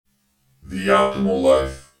the optimal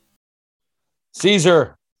life.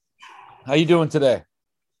 Cesar, how you doing today?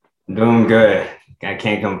 Doing good. I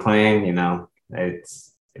can't complain.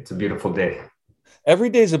 It's a beautiful day. Every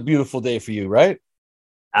day is a beautiful day for you, right?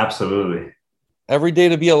 Absolutely. Every day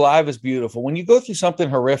to be alive is beautiful. When you go through something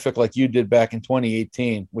horrific like you did back in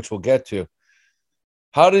 2018, which we'll get to,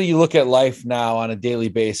 how do you look at life now on a daily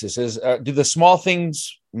basis? Do the small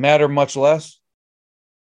things matter much less?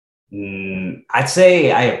 I'd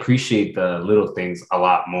say I appreciate the little things a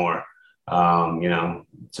lot more.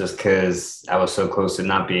 Just because I was so close to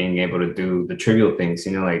not being able to do the trivial things,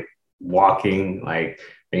 like walking, like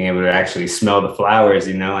being able to actually smell the flowers,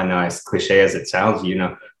 I know as cliche as it sounds,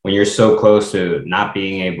 when you're so close to not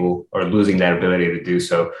being able or losing that ability to do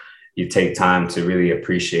so, you take time to really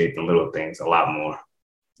appreciate the little things a lot more.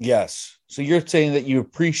 Yes. So you're saying that you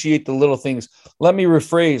appreciate the little things. Let me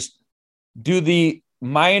rephrase. Do the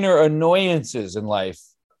minor annoyances in life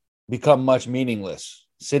become much meaningless?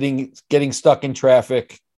 Getting stuck in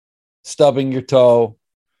traffic, stubbing your toe,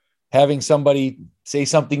 having somebody say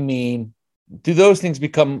something mean. Do those things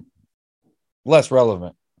become less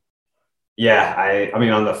relevant? Yeah, I mean,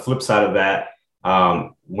 on the flip side of that,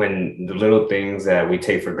 when the little things that we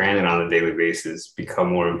take for granted on a daily basis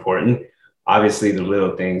become more important, obviously the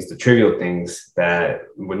little things, the trivial things that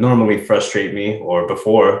would normally frustrate me or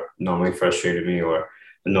before normally frustrated me or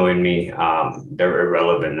annoyed me, they're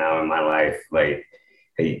irrelevant now in my life. Like,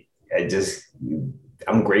 I, I just,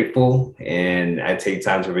 I'm grateful and I take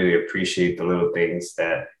time to really appreciate the little things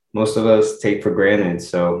that most of us take for granted.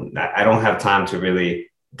 So I don't have time to really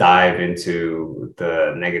dive into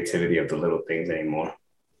the negativity of the little things anymore.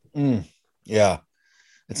 Yeah.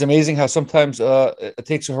 It's amazing how sometimes it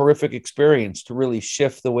takes a horrific experience to really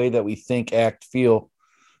shift the way that we think, act, feel,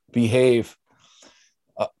 behave.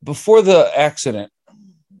 Before the accident,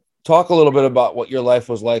 talk a little bit about what your life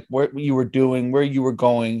was like, what you were doing, where you were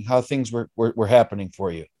going, how things were happening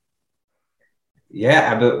for you.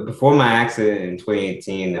 Yeah, before my accident in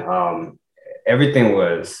 2018, everything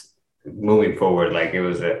was moving forward. Like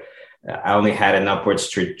I only had an upwards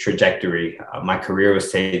trajectory. My career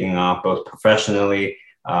was taking off both professionally,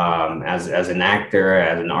 as an actor,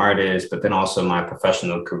 as an artist, but then also my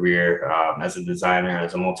professional career as a designer,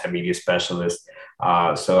 as a multimedia specialist.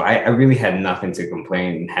 So I really had nothing to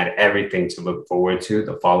complain and had everything to look forward to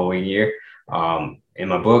the following year. In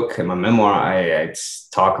my book, in my memoir, I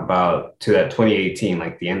talk about to that 2018,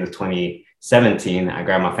 like the end of 2017, I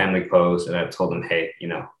grabbed my family clothes and I told them, hey,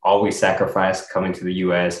 all we sacrificed coming to the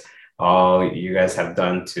US, all you guys have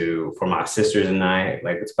done for my sisters and I,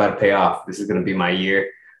 like it's about to pay off. This is going to be my year.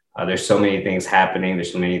 There's so many things happening.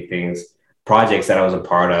 There's so many projects that I was a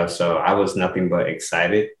part of. So I was nothing but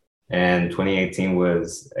excited. And 2018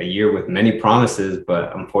 was a year with many promises,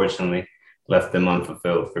 but unfortunately left them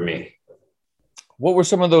unfulfilled for me. What were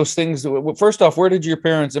some of those things? First off, where did your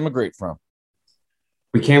parents immigrate from?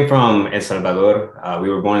 We came from El Salvador. We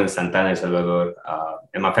were born in Santana, El Salvador.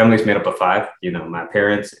 And my family's made up of five, my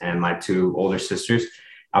parents and my two older sisters.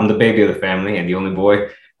 I'm the baby of the family and the only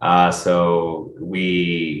boy. So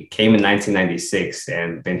we came in 1996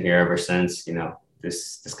 and been here ever since.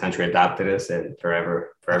 This country adopted us and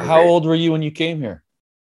forever. How old were you when you came here?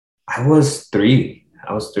 I was three.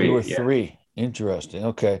 You were three. Interesting.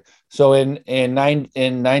 Okay. So in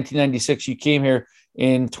 1996, you came here.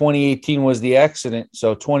 In 2018 was the accident.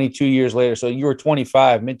 So 22 years later. So you were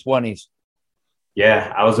 25, mid-20s.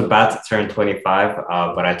 Yeah, I was about to turn 25,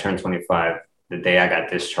 but I turned 25 the day I got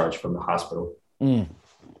discharged from the hospital.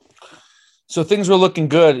 So things were looking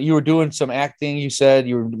good. You were doing some acting. You said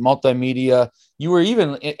you were multimedia. You were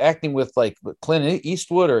even acting with like Clint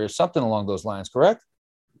Eastwood or something along those lines, correct?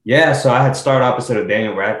 Yeah, so I had starred opposite of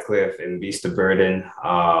Daniel Radcliffe in Beast of Burden.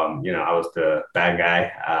 I was the bad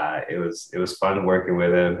guy. It was fun working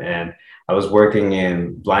with him, and I was working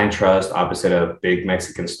in Blind Trust opposite of big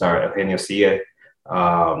Mexican star Eugenio Cia,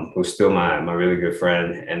 who's still my really good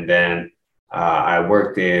friend. And then I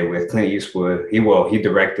worked there with Clint Eastwood. He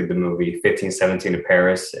directed the movie 1517 to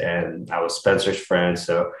Paris, and I was Spencer's friend.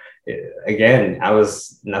 So again, I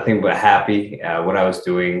was nothing but happy what I was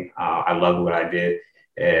doing. I loved what I did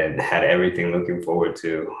and had everything looking forward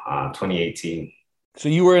to 2018. So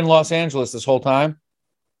you were in Los Angeles this whole time?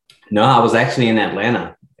 No, I was actually in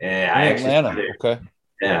Atlanta. Okay.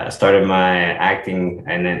 Yeah, I started my acting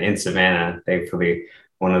and then in Savannah. Thankfully,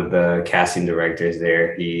 one of the casting directors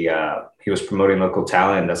there, he was promoting local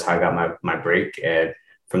talent. That's how I got my break. And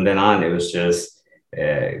from then on, it was just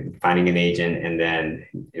finding an agent, and then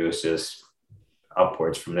it was just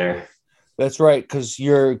upwards from there. That's right, because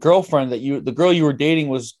your girlfriend the girl you were dating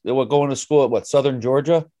was going to school at Southern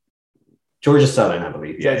Georgia? Georgia Southern, I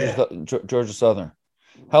believe. Georgia Southern.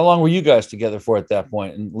 How long were you guys together for at that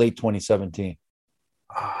point in late 2017?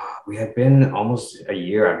 We had been almost a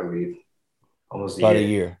year, I believe. Almost a About a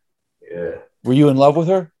year. year. Yeah. Were you in love with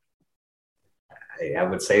her? I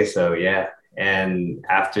would say so, yeah. And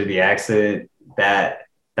after the accident, that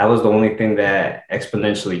was the only thing that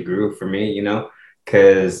exponentially grew for me,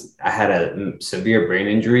 because I had a severe brain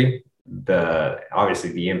injury.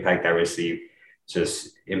 Obviously the impact I received just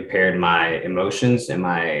impaired my emotions and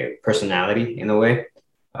my personality in a way.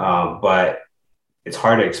 But it's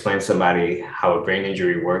hard to explain to somebody how a brain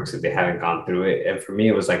injury works if they haven't gone through it. And for me,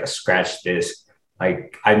 it was like a scratch disc.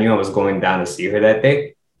 Like I knew I was going down to see her that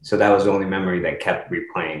day. So that was the only memory that kept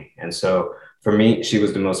replaying. And so for me, she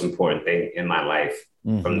was the most important thing in my life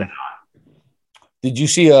from then on. Did you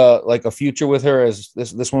see a future with her as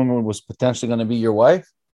this woman was potentially going to be your wife?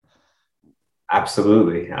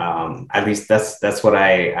 Absolutely. At least that's what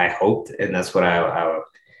I hoped, and that's what I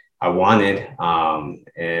wanted.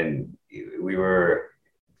 And we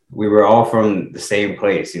were all from the same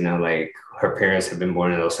place, like her parents had been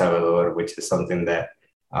born in El Salvador, which is something that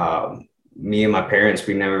me and my parents,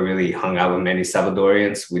 we never really hung out with many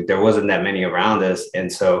Salvadorians. There wasn't that many around us. And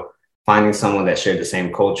so finding someone that shared the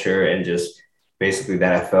same culture and just basically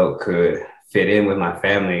that I felt could fit in with my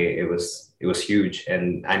family, it was huge.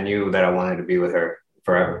 And I knew that I wanted to be with her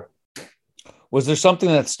forever. Was there something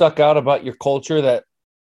that stuck out about your culture that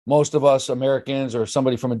most of us Americans or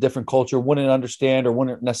somebody from a different culture wouldn't understand or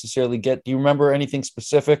wouldn't necessarily get? Do you remember anything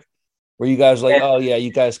specific where you guys like, oh yeah,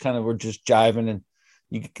 you guys kind of were just jiving and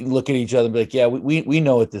you can look at each other and be like, yeah, we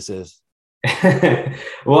know what this is?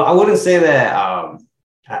 Well, I wouldn't say that.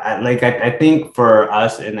 I think for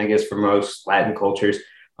us, and I guess for most Latin cultures,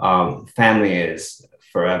 family is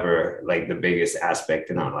forever like the biggest aspect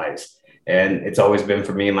in our lives. And it's always been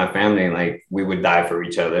for me and my family, like we would die for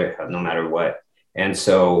each other no matter what. And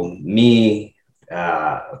so me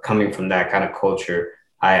coming from that kind of culture,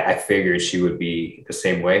 I figured she would be the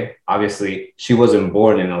same way. Obviously, she wasn't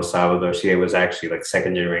born in El Salvador. She was actually like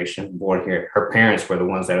second generation born here. Her parents were the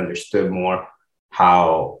ones that understood more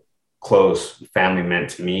how close family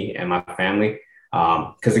meant to me and my family.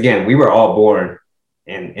 Because again, we were all born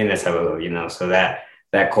in El Salvador, so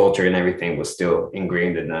that culture and everything was still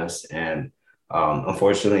ingrained in us. And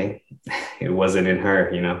unfortunately, it wasn't in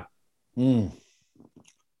her.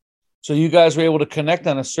 So you guys were able to connect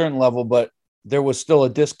on a certain level, but there was still a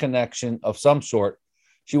disconnection of some sort.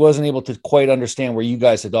 She wasn't able to quite understand where you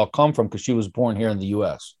guys had all come from because she was born here in the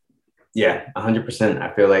U.S. Yeah, 100%.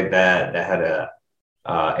 I feel like that had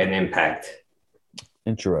an impact.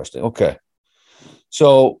 Interesting. Okay.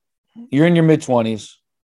 So you're in your mid-20s.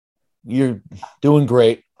 You're doing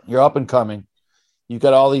great. You're up and coming. You've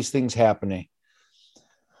got all these things happening.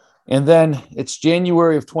 And then it's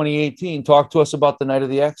January of 2018. Talk to us about the night of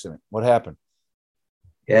the accident. What happened?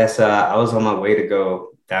 Yes, I was on my way to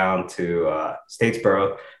go down to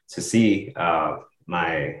Statesboro to see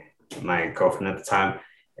my girlfriend at the time.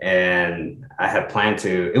 And I had planned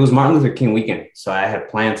it was Martin Luther King weekend. So I had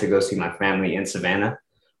planned to go see my family in Savannah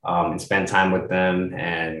and spend time with them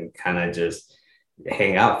and kind of just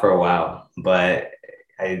hang out for a while. But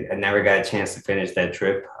I never got a chance to finish that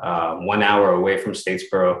trip. 1 hour away from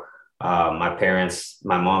Statesboro, my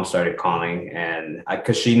mom started calling, and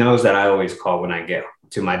because she knows that I always call when I get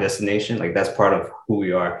to my destination, like that's part of who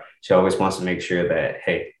we are. She always wants to make sure that,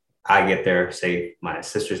 hey, I get there safe, my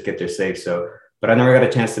sisters get there safe. But I never got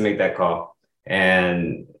a chance to make that call.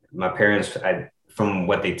 And my parents, from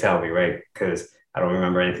what they tell me, right, because I don't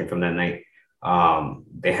remember anything from that night,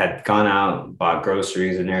 they had gone out, bought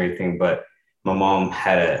groceries and everything, but my mom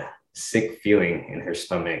had a sick feeling in her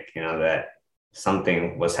stomach, that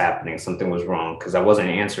something was happening, something was wrong, because I wasn't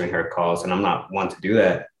answering her calls, and I'm not one to do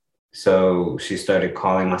that. So she started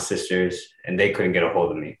calling my sisters, and they couldn't get a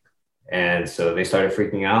hold of me. And so they started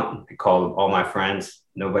freaking out. They called all my friends.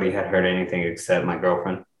 Nobody had heard anything except my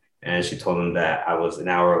girlfriend. And she told them that I was an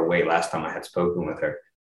hour away last time I had spoken with her.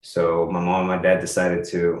 So my mom and my dad decided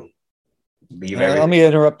to leave everything. Let me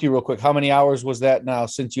interrupt you real quick. How many hours was that now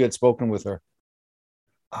since you had spoken with her?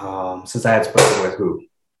 Since I had spoken with who?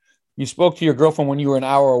 You spoke to your girlfriend when you were an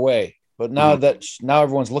hour away, but now now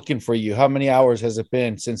everyone's looking for you. How many hours has it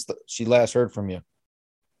been since she last heard from you?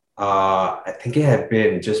 I think it had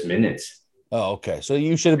been just minutes. Oh, okay. So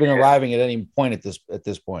you should have been arriving at any point at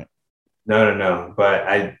this point. No.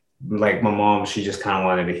 But like my mom, she just kind of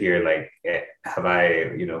wanted to hear, like, have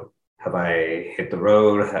I hit the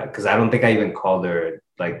road? Because I don't think I even called her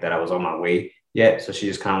like that I was on my way yet. So she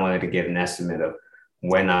just kind of wanted to get an estimate of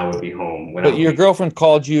when I would be home. But your girlfriend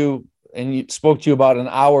called you and you spoke to you about an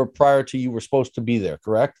hour prior to you were supposed to be there,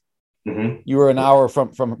 correct? Mm-hmm. You were an hour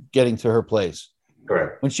from getting to her place.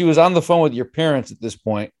 Correct. When she was on the phone with your parents at this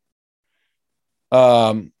point,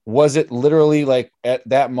 was it literally like at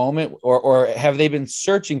that moment, or have they been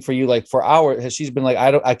searching for you like for hours? Has she been like,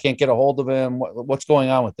 I can't get a hold of him? What's going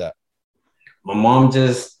on with that? My mom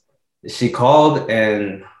she called,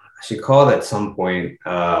 and she called at some point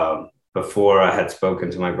before I had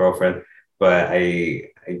spoken to my girlfriend, but I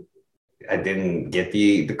didn't get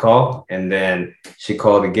the call, and then she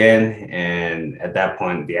called again, and at that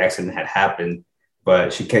point the accident had happened,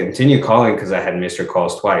 but she continued calling because I had missed her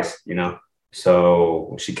calls twice, you know.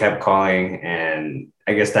 So she kept calling, and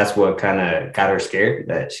I guess that's what kind of got her scared,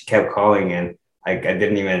 that she kept calling, and I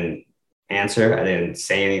didn't even answer. I didn't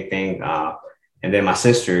say anything. And then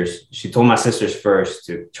she told my sisters first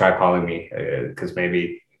to try calling me because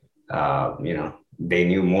maybe, you know, they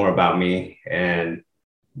knew more about me, and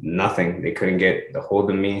nothing. They couldn't get a hold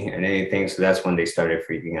of me and anything. So that's when they started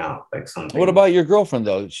freaking out, like something. What about your girlfriend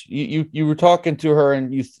though? You were talking to her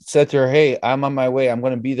and you said to her, "Hey, I'm on my way. I'm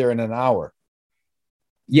going to be there in an hour."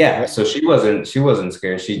 Yeah, so she wasn't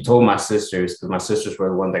scared. She told my sisters because my sisters were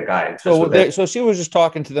the one that got in touch with them. So she was just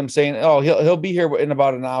talking to them, saying, "Oh, he'll be here in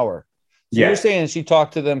about an hour." So you're Yeah, saying she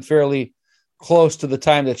talked to them fairly close to the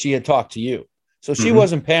time that she had talked to you. So she mm-hmm.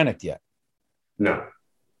 wasn't panicked yet. No.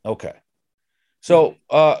 Okay. So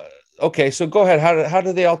okay. So go ahead. How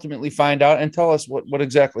did they ultimately find out, and tell us what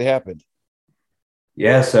exactly happened?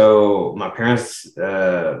 Yeah, so my parents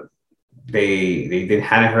they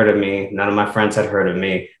hadn't heard of me. None of my friends had heard of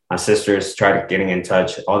me. My sisters tried getting in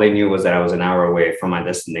touch. All they knew was that I was an hour away from my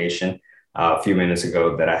destination a few minutes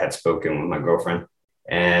ago, that I had spoken with my girlfriend.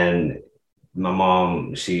 And my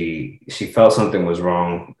mom, she felt something was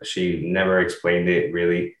wrong. She never explained it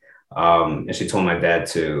really. And she told my dad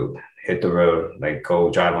to hit the road, like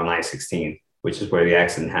go drive on I-16, which is where the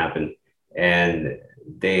accident happened. And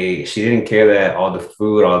she didn't care that all the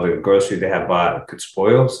food, all the groceries they had bought could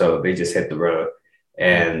spoil, so they just hit the road.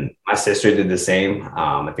 And my sister did the same.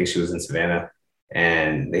 I think she was in Savannah,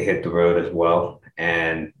 and they hit the road as well.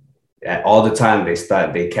 And all the time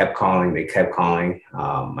they kept calling,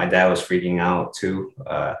 my dad was freaking out too,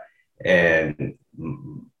 and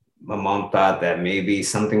my mom thought that maybe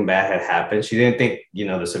something bad had happened. She didn't think, you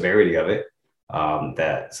know, the severity of it,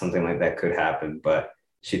 that something like that could happen, but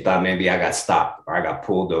she thought maybe I got stopped or I got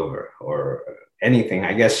pulled over or anything.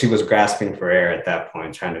 I guess she was grasping for air at that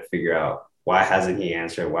point, trying to figure out, why hasn't he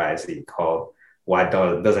answered? Why has he called? Why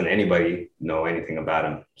doesn't anybody know anything about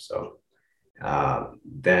him? So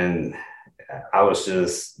then I was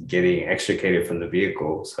just getting extricated from the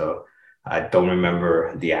vehicle. So I don't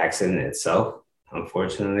remember the accident itself,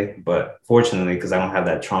 unfortunately, but fortunately, because I don't have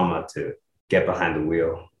that trauma to get behind the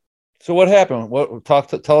wheel. So what happened?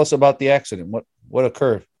 Tell us about the accident. What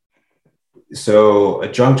occurred? So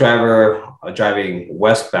a drunk driver driving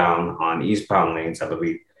westbound on eastbound lanes, I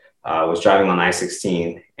believe, was driving on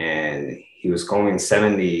I-16, and he was going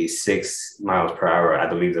 76 miles per hour. I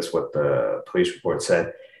believe that's what the police report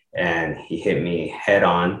said. And he hit me head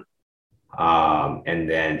on. And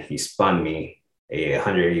then he spun me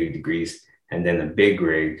 180 degrees. And then the big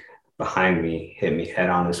rig behind me hit me head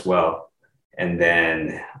on as well. And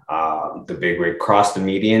then the big rig crossed the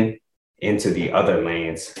median into the other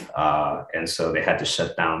lanes. And so they had to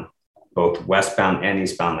shut down both westbound and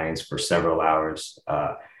eastbound lanes for several hours,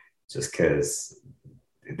 just because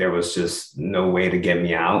there was just no way to get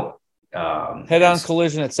me out. Head-on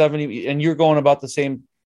collision at 70, and you're going about the same.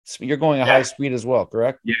 You're going a high speed as well,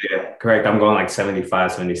 correct? Yeah, correct. I'm going like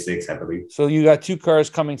 75, 76, I believe. So you got two cars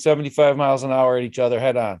coming 75 miles an hour at each other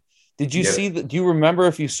head on. Did you see do you remember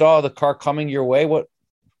if you saw the car coming your way? What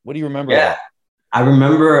do you remember? Yeah, I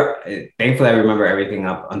remember, thankfully I remember everything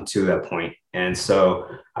up until that point. And so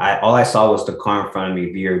all I saw was the car in front of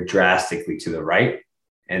me veer drastically to the right.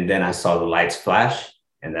 And then I saw the lights flash,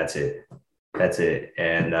 and that's it.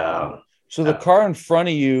 And so the car in front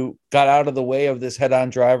of you got out of the way of this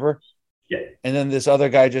head-on driver. Yeah. And then this other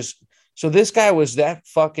guy so this guy was that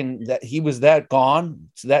he was that gone,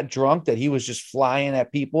 that drunk, that he was just flying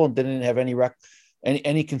at people and didn't have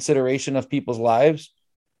any consideration of people's lives.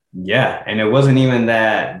 Yeah. And it wasn't even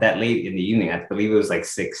that late in the evening. I believe it was like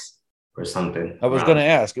 6 or something. I was going to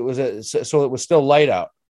ask, so it was still light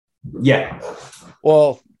out. Yeah.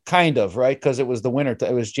 Well, kind of, right? Because it was the winter.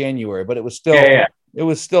 It was January, but it was still,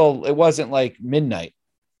 it wasn't like midnight.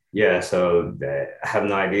 Yeah. So I have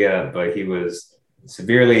no idea, but he was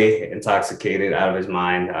severely intoxicated, out of his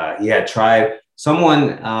mind. He had tried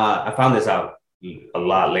I found this out a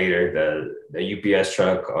lot later, the UPS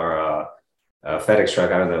truck or a FedEx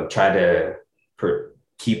truck, I don't know, tried to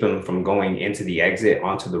keep him from going into the exit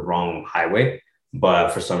onto the wrong highway.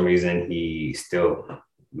 but for some reason he still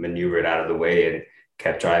maneuvered out of the way and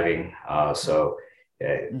kept driving.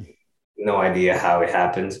 No idea how it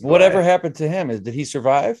happens, Whatever but happened to him? Did he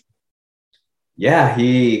survive? yeah,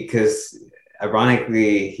 because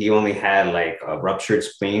ironically, he only had like a ruptured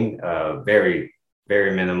spleen, very,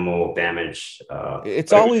 very minimal damage.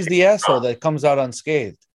 It's But always the asshole that comes out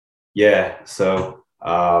unscathed. yeah, so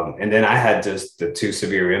and then I had just the two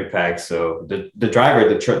severe impacts. So the driver,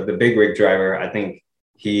 the big rig driver, I think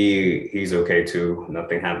he's okay too.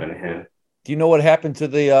 Nothing happened to him. Do you know what happened to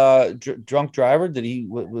the drunk driver? Did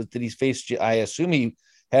he face? I assume he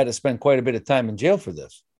had to spend quite a bit of time in jail for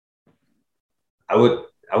this. I would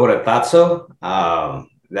I would have thought so.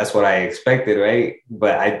 That's what I expected, right?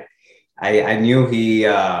 But I knew he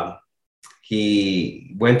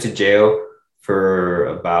went to jail for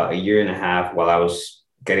about a year and a half while I was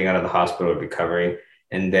getting out of the hospital recovering,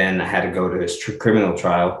 and then I had to go to his criminal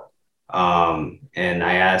trial. And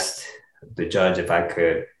I asked the judge if I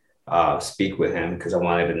could speak with him because I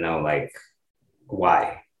wanted to know like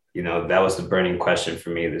why. You know, that was the burning question for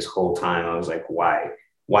me this whole time. I was like, why?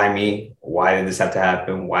 Why me? Why did this have to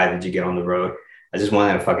happen? Why did you get on the road? I just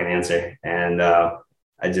wanted a fucking answer. And I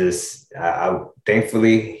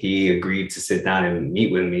thankfully he agreed to sit down and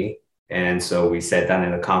meet with me. And so we sat down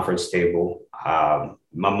at a conference table. My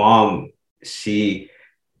mom, she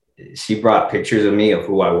brought pictures of me of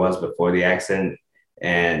who I was before the accident,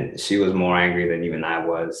 and she was more angry than even I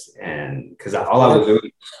was. And because all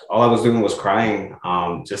I was doing was crying,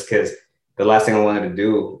 just because the last thing I wanted to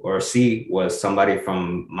do or see was somebody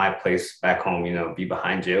from my place back home, you know, be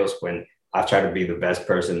behind jails when I've tried to be the best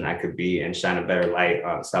person I could be and shine a better light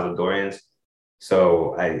on Salvadorians.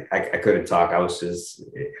 So I couldn't talk. I was just.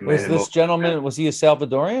 Was this gentleman? Was he a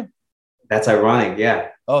Salvadorian? That's ironic. Yeah.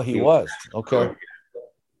 Oh, he was. Okay.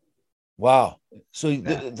 Wow. So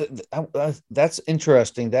that's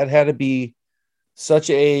interesting. That had to be such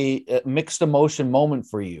a mixed emotion moment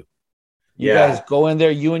for you. You guys go in there,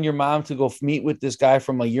 you and your mom, to go meet with this guy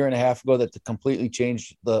from a year and a half ago that completely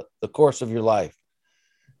changed the course of your life.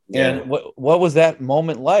 Yeah. And what was that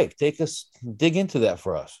moment like? Dig into that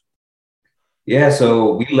for us. Yeah,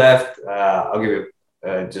 so we left. I'll give you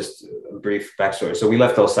just a brief backstory. So we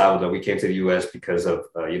left El Salvador. We came to the U.S. because of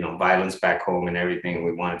violence back home and everything.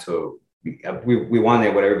 We wanted we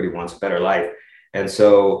wanted what everybody wants, a better life, and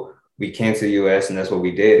so we came to the U.S. and that's what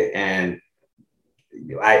we did. And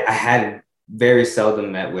I had very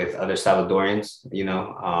seldom met with other Salvadorians,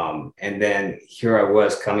 and then here I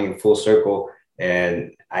was coming full circle.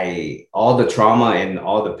 And all the trauma and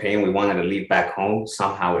all the pain we wanted to leave back home,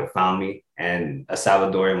 somehow it found me. And a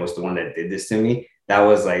Salvadorian was the one that did this to me. That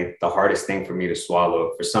was like the hardest thing for me to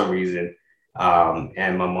swallow for some reason.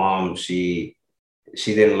 And my mom, she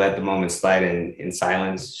didn't let the moment slide in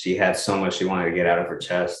silence. She had so much she wanted to get out of her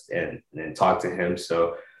chest and talk to him.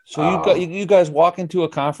 So you guys walk into a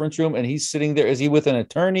conference room and he's sitting there. Is he with an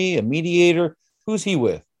attorney, a mediator? Who's he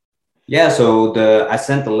with? Yeah, so I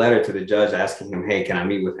sent the letter to the judge asking him, hey, can I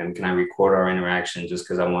meet with him? Can I record our interaction just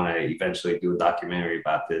because I want to eventually do a documentary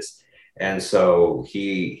about this? And so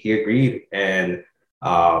he agreed. And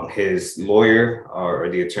his lawyer or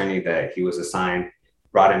the attorney that he was assigned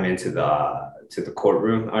brought him into the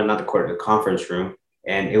courtroom, or not the court, the conference room.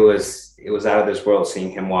 And it was out of this world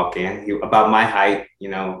seeing him walk in. He about my height,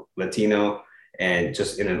 Latino, and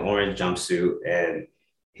just in an orange jumpsuit. And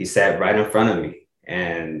he sat right in front of me.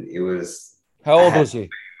 And it was. How old was he?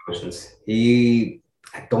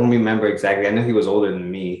 I don't remember exactly. I know he was older than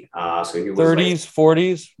me. So he was 30s,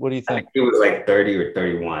 40s. What do you think? I think he was like 30 or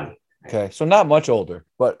 31. Okay, so not much older,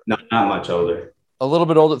 but not much older. A little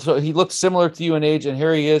bit older. So he looks similar to you in age, and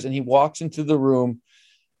here he is, and he walks into the room.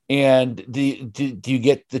 And do you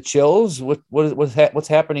get the chills? What's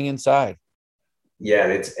happening inside? Yeah,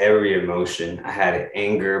 it's every emotion. I had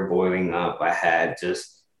anger boiling up. I had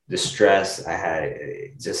just distress. I had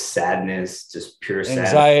just sadness, just pure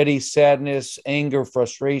anxiety, sadness, anger,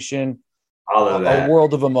 frustration, all of that. A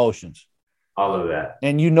world of emotions. All of that.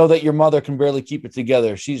 And you know that your mother can barely keep it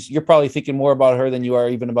together. You're probably thinking more about her than you are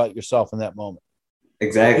even about yourself in that moment.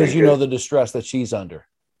 Exactly. Because you know the distress that she's under.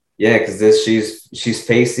 Yeah, because she's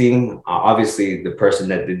facing obviously the person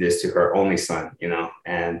that did this to her only son,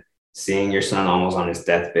 and seeing your son almost on his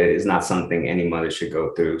deathbed is not something any mother should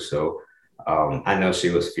go through. So I know she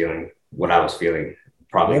was feeling what I was feeling.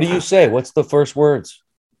 Probably. What do you say? What's the first words?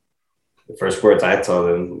 The first words I told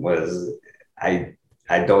him was, I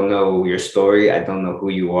don't know your story. I don't know who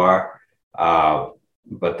you are.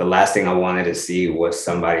 But the last thing I wanted to see was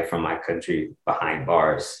somebody from my country behind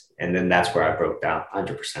bars. And then that's where I broke down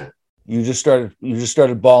 100%. You just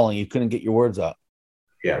started bawling. You couldn't get your words out.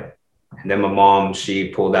 Yeah. And then my mom, she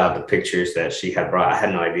pulled out the pictures that she had brought. I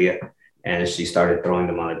had no idea. And she started throwing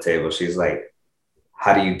them on the table. She's like,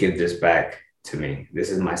 how do you give this back to me? This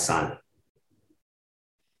is my son.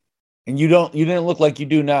 And you didn't look like you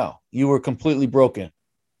do now. You were completely broken.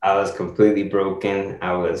 I was completely broken.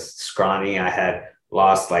 I was scrawny. I had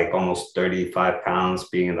lost like almost 35 pounds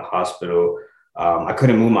being in the hospital. I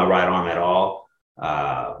couldn't move my right arm at all.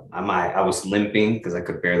 I was limping because I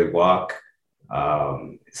could barely walk.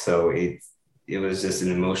 So it was just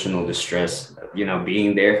an emotional distress,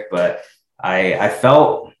 being there. But I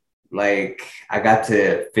felt like I got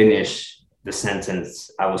to finish the sentence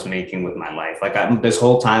I was making with my life. Like this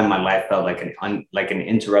whole time, my life felt like an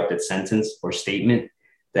interrupted sentence or statement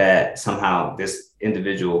that somehow this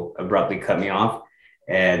individual abruptly cut me off.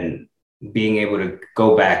 And being able to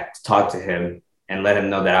go back to talk to him and let him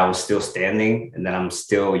know that I was still standing and that I'm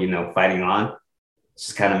still, fighting on,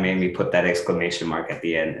 just kind of made me put that exclamation mark at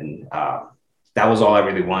the end. And that was all I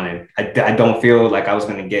really wanted. I don't feel like I was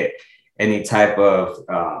going to get any type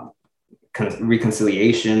of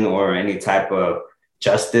reconciliation or any type of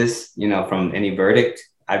justice, from any verdict.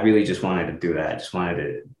 I really just wanted to do that. I just wanted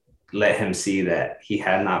to let him see that he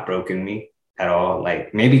had not broken me at all,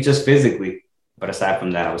 like maybe just physically, but aside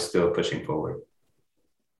from that, I was still pushing forward.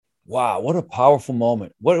 Wow, what a powerful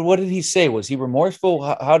moment. What did he say? Was he remorseful?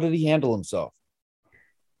 How did he handle himself?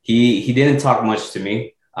 He didn't talk much to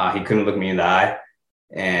me. He couldn't look me in the eye.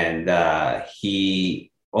 And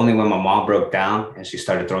he only when my mom broke down and she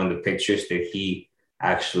started throwing the pictures did he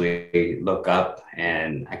actually look up,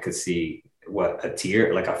 and I could see a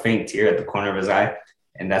tear, like a faint tear at the corner of his eye.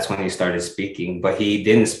 And that's when he started speaking, but he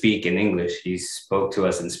didn't speak in English. He spoke to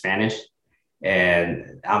us in Spanish.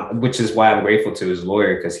 And which is why I'm grateful to his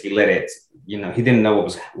lawyer, because he let it, he didn't know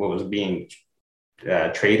what was being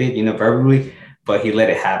traded, verbally, but he let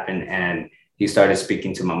it happen. And he started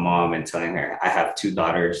speaking to my mom and telling her, I have two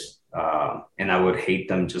daughters, and I would hate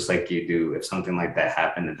them just like you do if something like that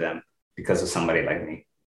happened to them because of somebody like me.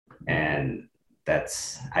 And I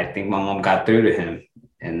think my mom got through to him.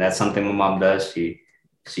 And that's something my mom does. She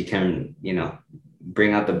can,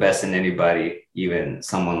 bring out the best in anybody, even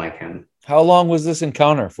someone like him. How long was this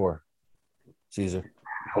encounter for, Cesar?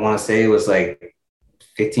 I want to say it was like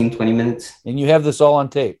 15, 20 minutes. And you have this all on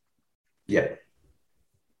tape? Yeah.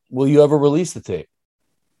 Will you ever release the tape?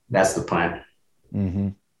 That's the plan. Mm-hmm.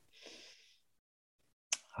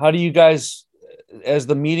 How do you guys, as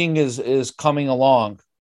the meeting is coming along,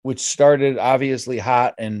 which started obviously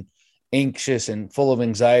hot and anxious and full of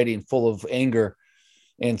anxiety and full of anger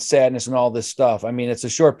and sadness and all this stuff. I mean, it's a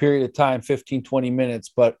short period of time, 15, 20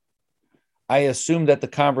 minutes, but I assume that the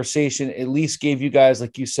conversation at least gave you guys,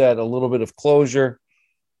 like you said, a little bit of closure.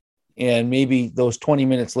 And maybe those 20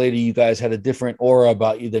 minutes later, you guys had a different aura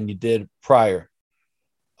about you than you did prior.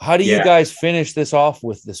 How do you guys finish this off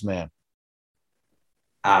with this man?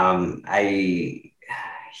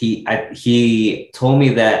 He told me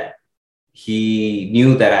that he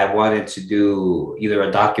knew that I wanted to do either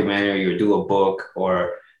a documentary or do a book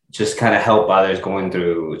or just kind of help others going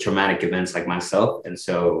through traumatic events like myself. And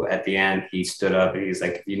so at the end, he stood up and he's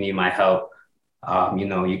like, if you need my help,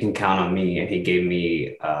 you can count on me. And he gave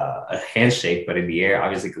me a handshake, but in the air,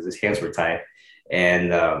 obviously, because his hands were tied.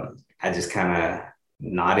 And I just kind of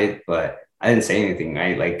nodded, but I didn't say anything.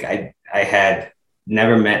 I had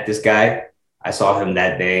never met this guy. I saw him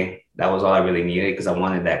that day. That was all I really needed because I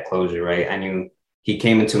wanted that closure, right? I knew he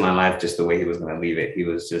came into my life just the way he was going to leave it.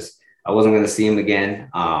 I wasn't going to see him again.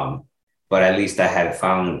 But at least I had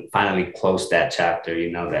finally closed that chapter,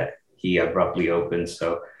 that he abruptly opened.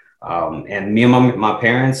 So, and me and my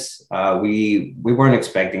parents, we weren't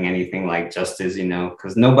expecting anything like justice,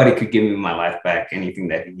 because nobody could give me my life back, anything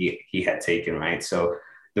that he had taken, right? So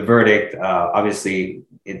the verdict, obviously,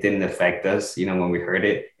 it didn't affect us, when we heard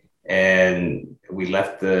it. And we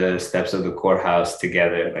left the steps of the courthouse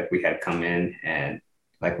together, like we had come in and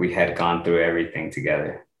like we had gone through everything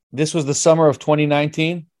together. This was the summer of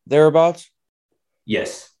 2019, thereabouts?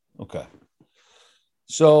 Yes. Okay.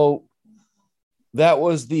 So that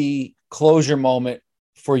was the closure moment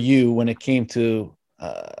for you when it came to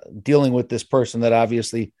dealing with this person that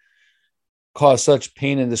obviously caused such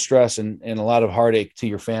pain and distress and a lot of heartache to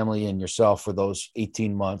your family and yourself for those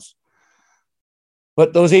 18 months.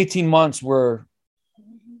 But those 18 months had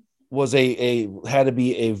to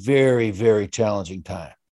be a very, very challenging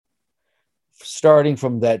time. Starting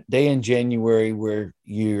from that day in January where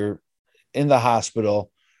you're in the hospital,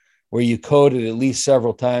 where you coded at least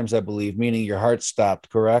several times, I believe, meaning your heart stopped,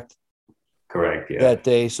 correct? Correct. Yeah. That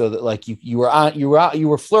day. So that like you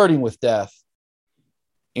were flirting with death.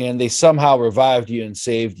 and they somehow revived you and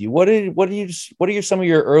saved you. What are some of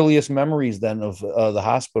your earliest memories then of the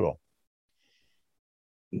hospital?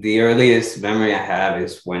 The earliest memory I have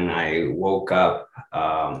is when I woke up.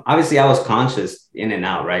 Obviously, I was conscious in and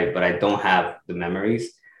out, right? But I don't have the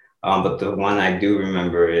memories. But the one I do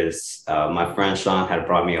remember is my friend Sean had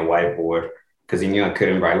brought me a whiteboard because he knew I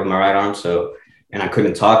couldn't write with my right arm. So, and I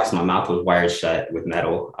couldn't talk because my mouth was wired shut with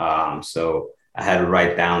metal. So I had to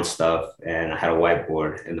write down stuff, and I had a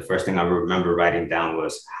whiteboard. And the first thing I remember writing down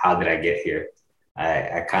was, how did I get here?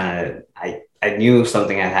 I knew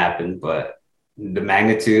something had happened, but the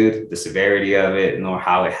magnitude, the severity of it, nor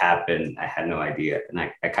how it happened, I had no idea. And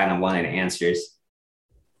I kind of wanted answers.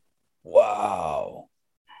 Wow.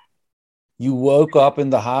 You woke up in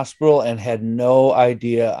the hospital and had no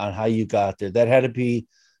idea on how you got there. That had to be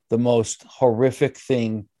the most horrific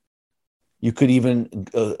thing you could even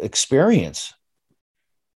experience.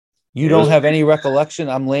 You don't have any recollection.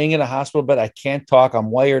 I'm laying in a hospital bed. I can't talk. I'm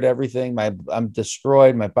wired, everything. I'm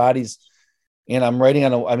destroyed. My body's, and I'm writing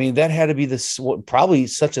on I mean, that had to be probably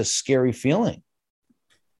such a scary feeling.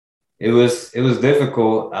 It was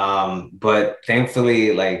difficult. But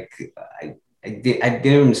thankfully, like I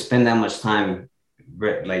didn't spend that much time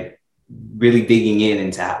like really digging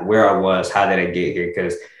into where I was, how did I get here?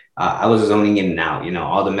 Because I was zoning in and out,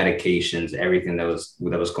 all the medications, everything that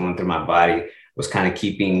was going through my body was kind of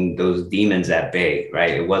keeping those demons at bay,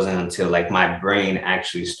 right? It wasn't until like my brain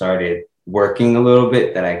actually started working a little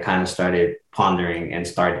bit that I kind of started pondering and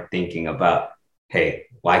started thinking about, hey,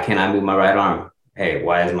 why can't I move my right arm? Hey,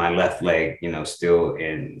 why is my left leg, still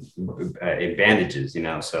in bandages,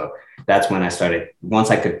 So that's when I started, once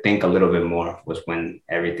I could think a little bit more, was when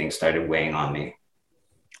everything started weighing on me.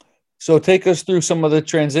 So take us through some of the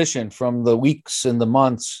transition from the weeks and the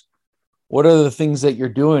months. What are the things that you're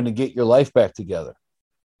doing to get your life back together?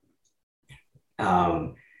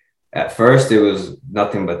 At first, it was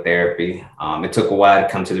nothing but therapy. It took a while to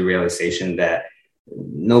come to the realization that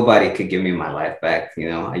nobody could give me my life back.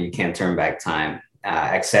 You can't turn back time.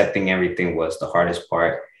 Accepting everything was the hardest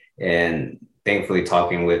part. And thankfully,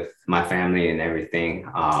 talking with my family and everything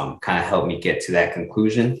kind of helped me get to that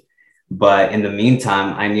conclusion. But in the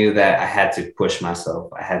meantime, I knew that I had to push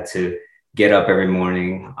myself. I had to get up every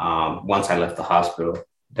morning. Once I left the hospital,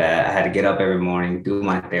 that I had to get up every morning, do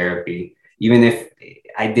my therapy, even if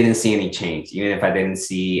I didn't see any change, even if I didn't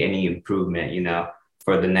see any improvement,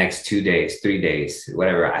 for the next 2 days, 3 days,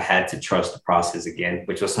 whatever, I had to trust the process again,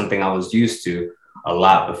 which was something I was used to a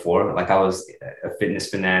lot before. Like I was a fitness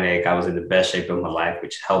fanatic. I was in the best shape of my life,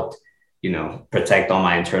 which helped, protect all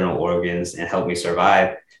my internal organs and help me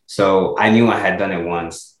survive. So I knew I had done it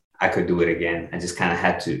once. I could do it again. I just kind of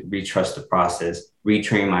had to retrust the process,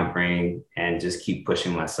 retrain my brain, and just keep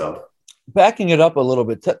pushing myself. Backing it up a little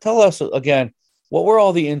bit, tell us again, what were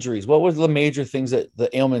all the injuries? What were the major things the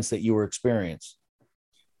ailments that you were experiencing?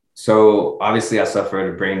 So obviously I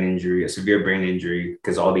suffered a severe brain injury,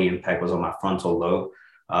 because all the impact was on my frontal lobe.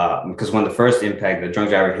 Because when the first impact, the drunk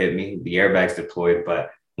driver hit me, the airbags deployed,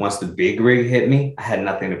 but once the big rig hit me, I had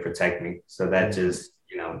nothing to protect me. So that just,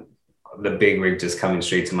 the big rig just coming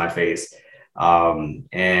straight to my face.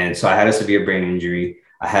 And so I had a severe brain injury.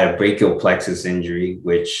 I had a brachial plexus injury,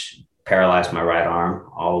 which paralyzed my right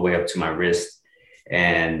arm all the way up to my wrist.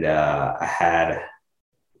 And I had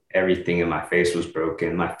everything in my face was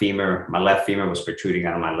broken. My left femur was protruding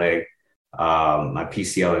out of my leg. My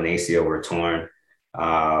PCL and ACL were torn.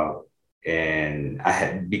 And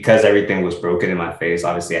because everything was broken in my face,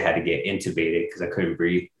 obviously I had to get intubated because I couldn't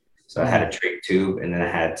breathe. So I had a trach tube, and then I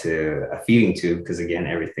had a feeding tube, because again,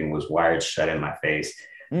 everything was wired shut in my face.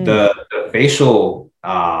 The facial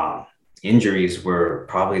injuries were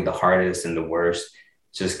probably the hardest and the worst,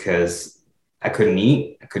 just because I couldn't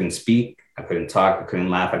eat, I couldn't speak, I couldn't talk, I couldn't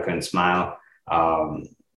laugh, I couldn't smile.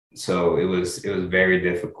 So it was very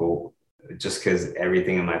difficult, just because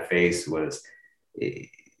everything in my face was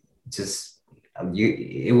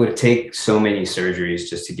it would take so many surgeries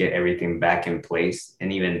just to get everything back in place.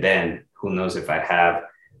 And even then, who knows if I'd have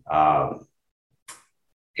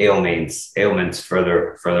ailments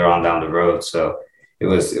further on down the road. So it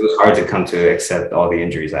was hard to come to accept all the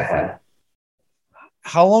injuries I had.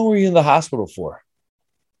 How long were you in the hospital for?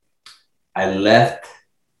 I left,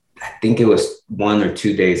 I think it was 1 or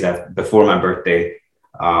 2 days before my birthday.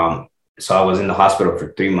 So I was in the hospital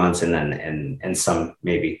for 3 months, and then and some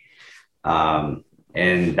maybe.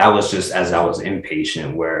 And that was just as I was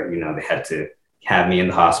inpatient, where, they had to have me in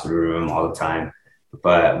the hospital room all the time.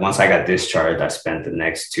 But once I got discharged, I spent the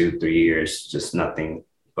next 2-3 years just nothing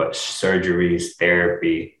but surgeries,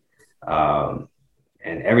 therapy, and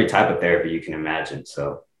every type of therapy you can imagine.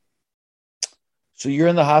 So So you're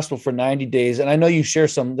in the hospital for 90 days. And I know you share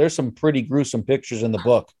there's some pretty gruesome pictures in the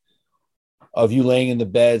book of you laying in the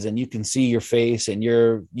beds, and you can see your face, and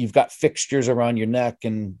you've got fixtures around your neck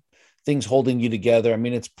and things holding you together. I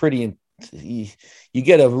mean, it's pretty, you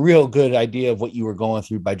get a real good idea of what you were going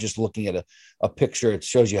through by just looking at a picture. It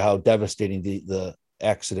shows you how devastating the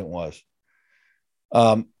accident was.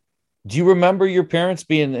 Do you remember your parents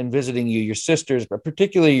being and visiting you, your sisters, but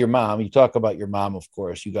particularly your mom? You talk about your mom, of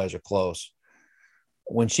course, you guys are close.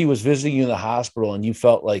 When she was visiting you in the hospital and you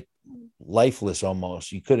felt like lifeless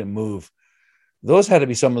almost, you couldn't move. Those had to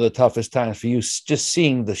be some of the toughest times for you, just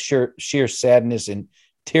seeing the sheer sadness and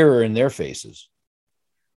terror in their faces.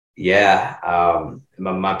 Yeah.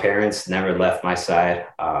 My parents never left my side.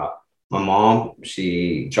 My mom,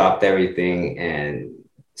 she dropped everything and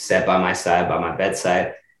sat by my side, by my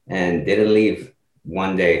bedside, and didn't leave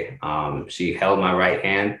one day. She held my right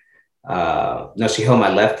hand. No, she held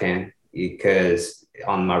my left hand, because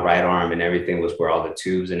on my right arm and everything was where all the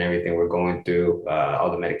tubes and everything were going through, all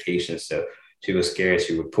the medications. So she was scared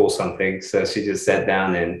she would pull something. So she just sat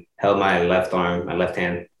down and held my left arm, my left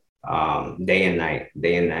hand, day and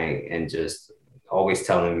night, and just always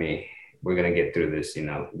telling me, we're going to get through this. You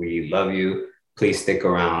know, we love you. Please stick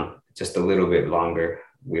around just a little bit longer.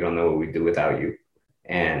 We don't know what we do without you.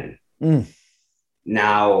 And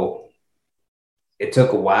now it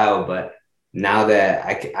took a while, but now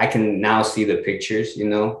that I can now see the pictures, you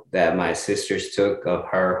know, that my sisters took of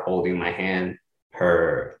her holding my hand,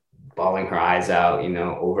 her bawling her eyes out, you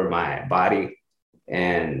know, over my body.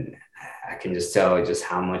 And I can just tell just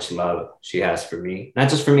how much love she has for me, not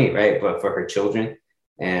just for me, right, but for her children.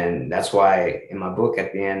 And that's why in my book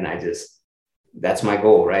at the end, that's my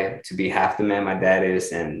goal, right? To be half the man my dad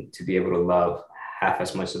is, and to be able to love half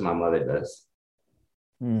as much as my mother does.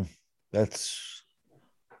 That's,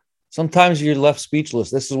 sometimes you're left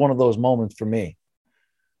speechless. This is one of those moments for me.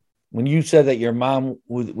 When you said that your mom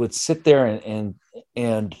would sit there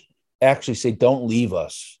and actually say, don't leave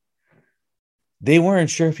us. They weren't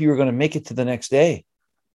sure if you were going to make it to the next day.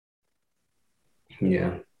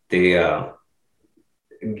 Yeah. They,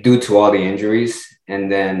 due to all the injuries.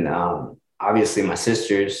 And then obviously my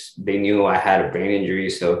sisters, they knew I had a brain injury.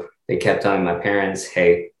 So they kept telling my parents,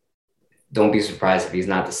 hey, don't be surprised if he's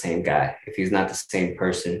not the same guy, if he's not the same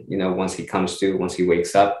person. You know, once he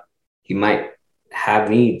wakes up, he might have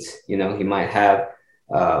needs, you know, he might have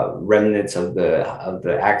remnants of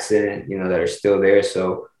the accident, you know, that are still there.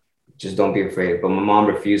 So just don't be afraid. But my mom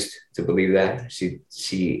refused to believe that.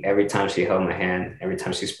 She every time she held my hand, every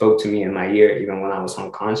time she spoke to me in my ear, even when I was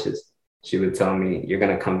unconscious, she would tell me, you're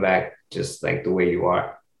going to come back just like the way you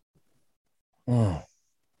are. Oh,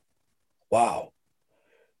 wow.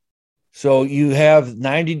 So you have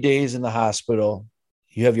 90 days in the hospital.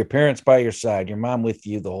 You have your parents by your side, your mom with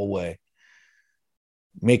you the whole way,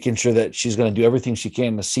 making sure that she's going to do everything she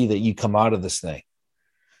can to see that you come out of this thing.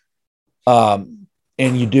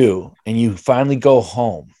 And you do, and you finally go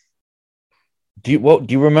home. Do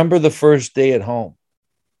you remember the first day at home?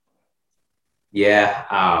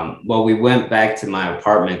 Yeah. Well, we went back to my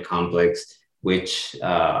apartment complex, which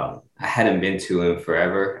I hadn't been to in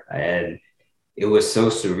forever. And it was so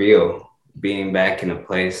surreal being back in a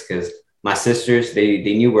place, because my sisters, they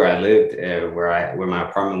knew where I lived, where my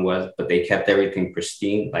apartment was, but they kept everything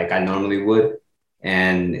pristine like I normally would.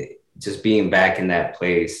 And just being back in that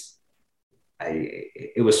place,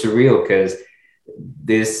 it was surreal, because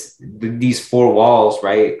these four walls,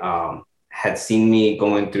 right, had seen me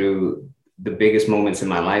going through the biggest moments in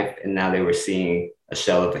my life, and now they were seeing a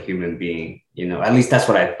shell of a human being. You know, at least that's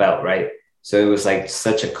what I felt, right? So it was like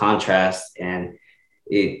such a contrast, and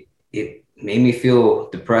it made me feel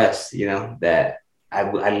depressed, you know, that I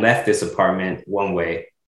left this apartment one way,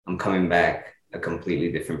 I'm coming back a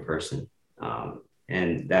completely different person.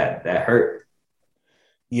 And that hurt.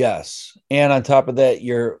 Yes. And on top of that,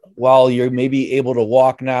 while you're maybe able to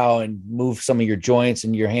walk now and move some of your joints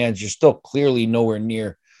and your hands, you're still clearly nowhere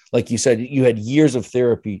near, like you said, you had years of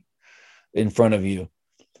therapy in front of you.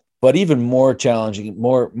 But even more challenging,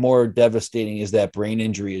 more devastating is that brain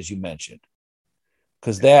injury, as you mentioned,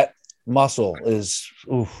 because that muscle is,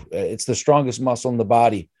 it's the strongest muscle in the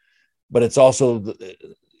body, but it's also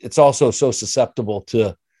so susceptible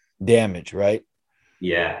to damage, right?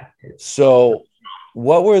 Yeah. So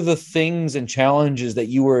what were the things and challenges that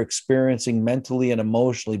you were experiencing mentally and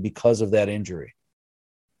emotionally because of that injury?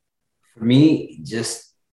 For me,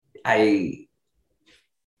 just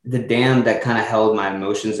the dam that kind of held my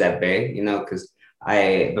emotions at bay, you know, because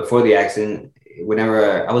before the accident,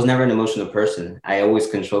 I was never an emotional person. I always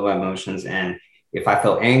controlled my emotions. And if I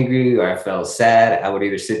felt angry or I felt sad, I would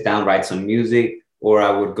either sit down, write some music, or I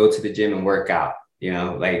would go to the gym and work out.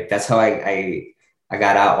 Like that's how I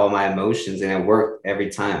got out all my emotions, and it worked every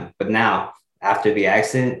time. But now after the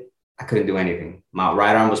accident, I couldn't do anything. My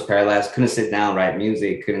right arm was paralyzed, couldn't sit down, write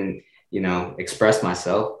music, couldn't, express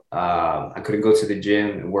myself. I couldn't go to the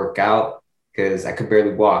gym and work out because I could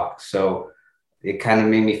barely walk. So it kind of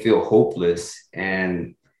made me feel hopeless,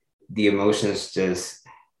 and the emotions just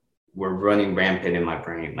were running rampant in my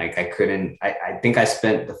brain. Like I think I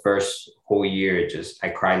spent the first whole year I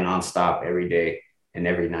cried nonstop every day and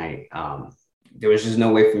every night. There was just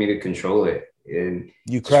no way for me to control it. And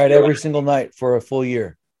you cried every single night for a full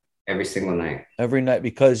year. Every single night. Every night,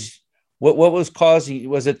 because what was causing,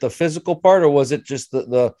 was it the physical part, or was it just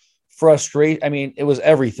the frustration? I mean, it was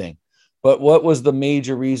everything. But what was the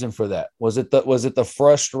major reason for that? Was it the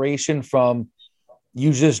frustration from,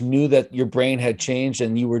 you just knew that your brain had changed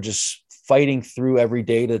and you were just fighting through every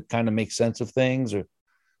day to kind of make sense of things, or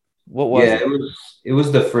what was it? It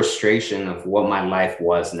was the frustration of what my life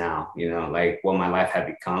was now, like what my life had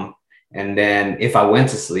become. And then if I went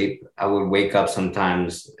to sleep, I would wake up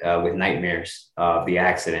sometimes with nightmares of the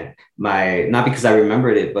accident. Not because I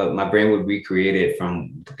remembered it, but my brain would recreate it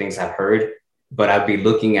from the things I've heard. But I'd be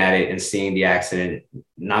looking at it and seeing the accident,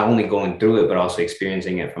 not only going through it, but also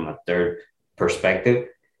experiencing it from a third perspective.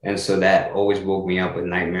 And so that always woke me up with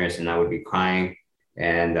nightmares, and I would be crying.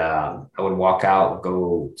 And I would walk out,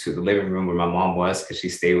 go to the living room where my mom was, because she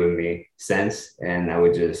stayed with me since. And I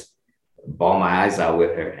would just bawl my eyes out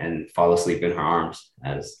with her and fall asleep in her arms.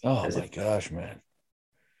 Gosh, man.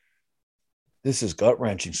 This is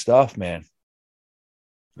gut-wrenching stuff, man.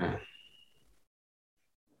 Yeah.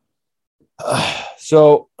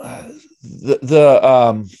 So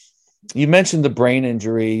you mentioned the brain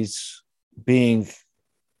injuries being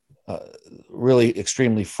really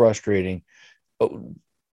extremely frustrating.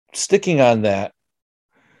 Sticking on that,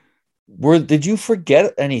 did you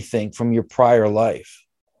forget anything from your prior life?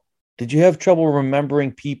 Did you have trouble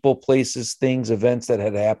remembering people, places, things, events that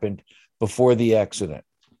had happened before the accident?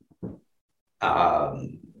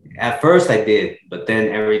 At first I did, but then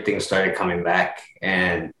everything started coming back,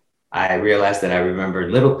 and I realized that I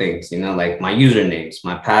remembered little things, like my usernames,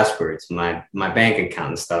 my passwords, my bank account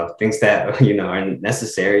and stuff, things that, are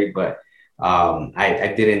necessary, but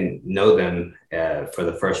I didn't know them for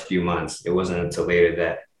the first few months. It wasn't until later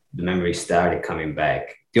that the memory started coming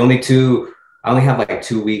back. I only have like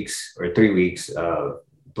 2 weeks or 3 weeks of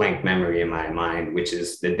blank memory in my mind, which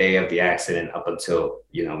is the day of the accident up until,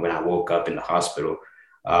 when I woke up in the hospital.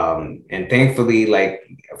 And thankfully, like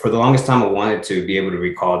for the longest time, I wanted to be able to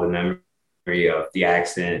recall the memory of the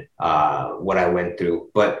accident, what I went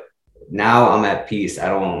through. But now I'm at peace. I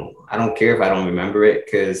don't care if I don't remember it,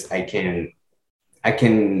 because I can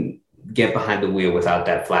get behind the wheel without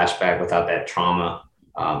that flashback, without that trauma.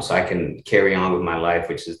 So I can carry on with my life,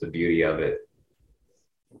 which is the beauty of it.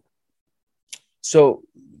 So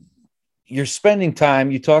you're spending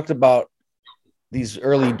time, you talked about these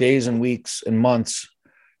early days and weeks and months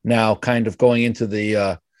now, kind of going into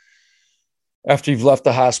the, after you've left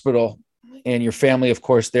the hospital, and your family, of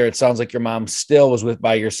course, there, it sounds like your mom still was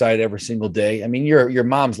by your side every single day. I mean, your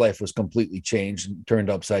mom's life was completely changed and turned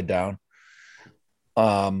upside down.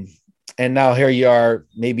 And now here you are,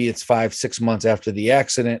 maybe it's 5-6 months after the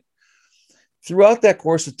accident. Throughout that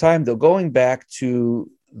course of time, though, going back to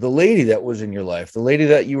the lady that was in your life, the lady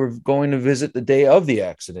that you were going to visit the day of the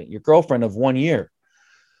accident, your girlfriend of 1 year,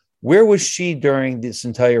 where was she during this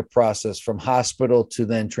entire process, from hospital to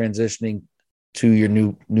then transitioning to your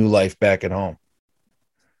new life back at home?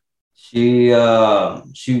 She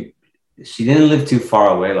didn't live too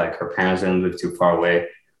far away. Like her parents didn't live too far away.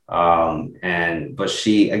 But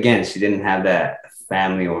she didn't have that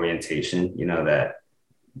family orientation, that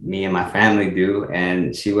me and my family do.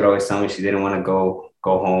 And she would always tell me she didn't want to go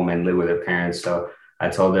home and live with her parents. So I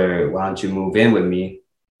told her, why don't you move in with me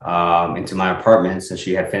into my apartment, since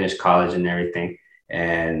she had finished college and everything.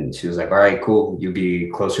 And she was like, all right, cool. You'll be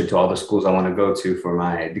closer to all the schools I want to go to for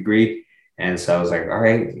my degree. And so I was like, all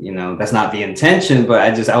right, that's not the intention, but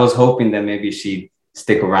I was hoping that maybe she'd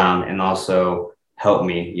stick around and also help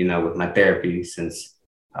me, with my therapy, since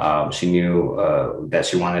she knew that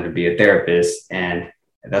she wanted to be a therapist. And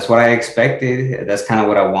that's what I expected. That's kind of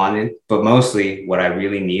what I wanted. But mostly what I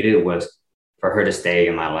really needed was for her to stay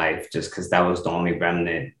in my life, just because that was the only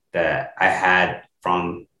remnant that I had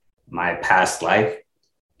from my past life,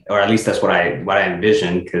 or at least that's what I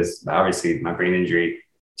envisioned, because obviously my brain injury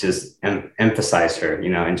just emphasized her,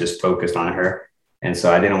 and just focused on her. And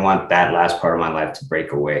so I didn't want that last part of my life to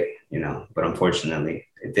break away, but unfortunately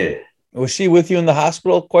it did. Was she with you in the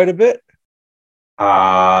hospital quite a bit?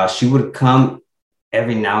 She would come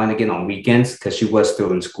every now and again on weekends, because she was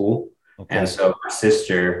still in school. And Okay. so my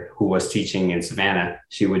sister, who was teaching in Savannah,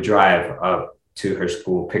 she would drive up to her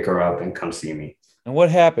school, pick her up, and come see me. And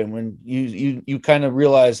what happened when you kind of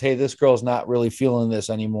realized, hey, this girl's not really feeling this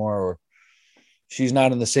anymore, or she's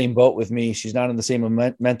not in the same boat with me. She's not in the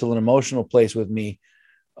same mental and emotional place with me.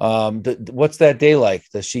 What's that day like?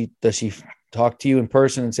 Does she talk to you in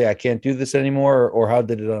person and say, I can't do this anymore? Or how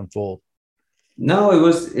did it unfold? No,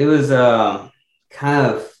 it was kind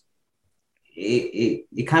of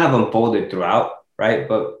it kind of unfolded throughout, right?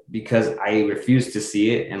 But because I refused to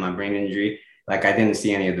see it in my brain injury, like I didn't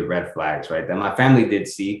see any of the red flags, right? That my family did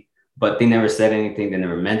see, but they never said anything. They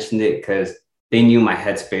never mentioned it because they knew my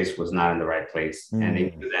headspace was not in the right place, and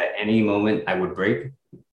they knew that any moment I would break.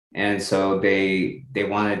 And so they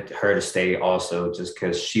wanted her to stay also, just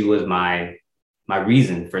because she was my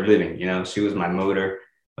reason for living. You know, she was my motor.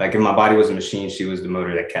 Like if my body was a machine, she was the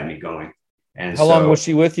motor that kept me going. And How long so was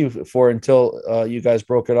she with you for until you guys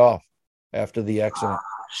broke it off after the accident?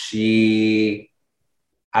 she,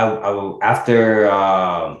 after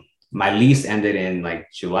my lease ended in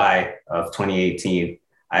like July of 2018,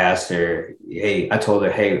 I asked her, hey, I told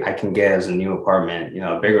her, hey, I can get us a new apartment, you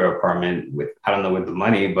know, a bigger apartment with, I don't know, with the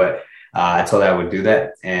money, but I told her I would do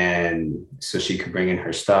that. And so she could bring in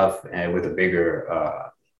her stuff and with a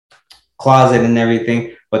bigger closet and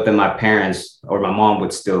everything. But then my parents or my mom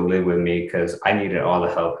would still live with me because I needed all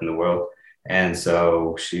the help in the world. And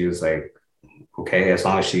so she was like, okay, as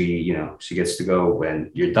long as she, you know, she gets to go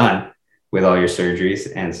when you're done with all your surgeries.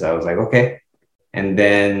 And so I was like, okay. And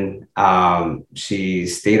then she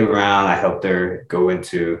stayed around. I helped her go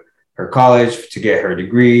into her college to get her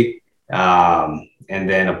degree, and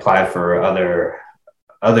then apply for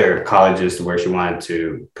other colleges to where she wanted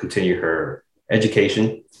to continue her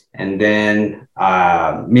education. And then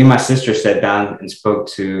me and my sister sat down and spoke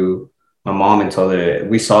to my mom and told her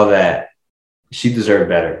we saw that she deserved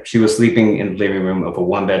better. She was sleeping in the living room of a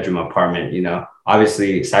one-bedroom apartment, you know,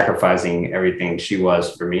 obviously sacrificing everything she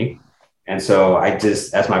was for me. And so I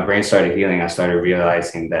just, as my brain started healing, I started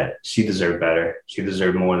realizing that she deserved better. She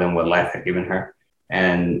deserved more than what life had given her.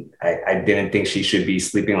 And I didn't think she should be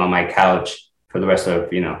sleeping on my couch for the rest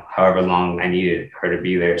of, you know, however long I needed her to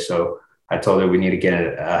be there. So I told her we need to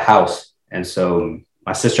get a house. And so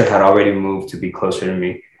my sister had already moved to be closer to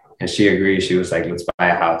me. And she agreed. She was like, let's buy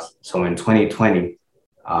a house. So in 2020,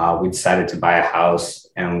 we decided to buy a house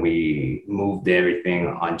and we moved everything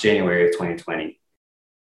on January of 2020.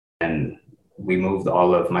 And we moved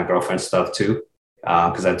all of my girlfriend's stuff too,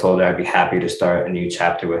 because I told her I'd be happy to start a new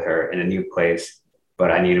chapter with her in a new place.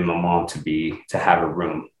 But I needed my mom to have a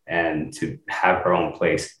room and to have her own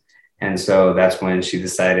place. And so that's when she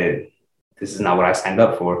decided this is not what I signed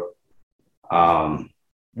up for.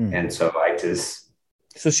 And so I just.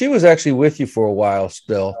 So she was actually with you for a while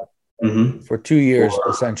still, for 2 years,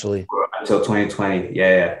 essentially. Until 2020.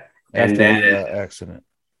 Yeah. After And then the accident.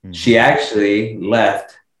 she actually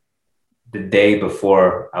left the day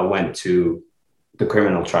before I went to the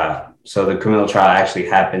criminal trial. So the criminal trial actually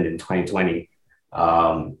happened in 2020.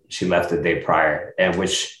 She left the day prior, and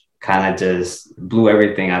which kind of just blew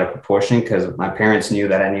everything out of proportion because my parents knew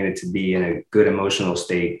that I needed to be in a good emotional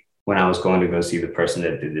state when I was going to go see the person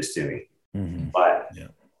that did this to me. But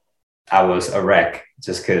I was a wreck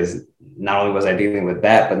just because not only was I dealing with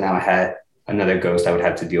that, but now I had another ghost I would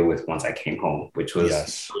have to deal with once I came home, which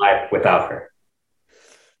was life without her.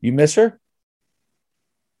 You miss her?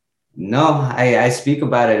 No, I speak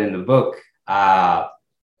about it in the book.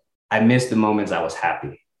 I miss the moments I was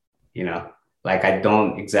happy, you know, like I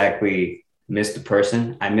don't exactly miss the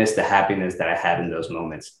person. I miss the happiness that I had in those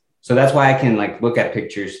moments. So that's why I can like look at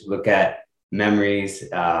pictures, look at memories,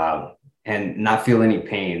 and not feel any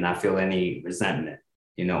pain, not feel any resentment,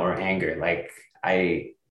 you know, or anger. Like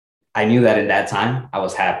I knew that in that time I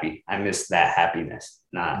was happy. I missed that happiness,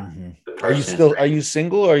 not the person. Are you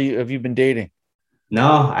single or have you been dating?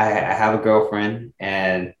 No, I have a girlfriend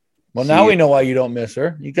and well, now we know why you don't miss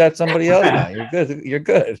her. You got somebody else now. You're good. You're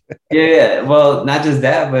good. Yeah. Well, not just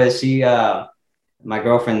that, but she, my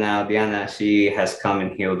girlfriend now, Diana, she has come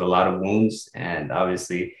and healed a lot of wounds. And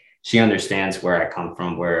obviously she understands where I come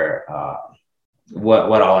from, where,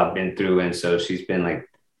 what all I've been through. And so she's been like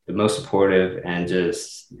the most supportive and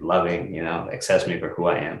just loving, you know, accepts me for who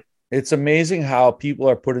I am. It's amazing how people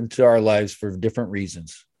are put into our lives for different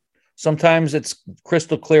reasons. Sometimes it's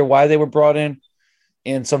crystal clear why they were brought in,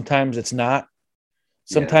 and sometimes it's not.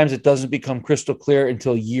 Sometimes it doesn't become crystal clear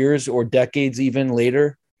until years or decades even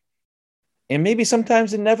later. And maybe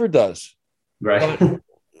sometimes it never does. Right. But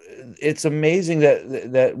it's amazing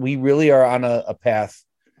that we really are on a path,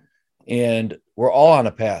 and we're all on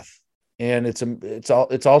a path. And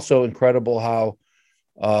it's also incredible how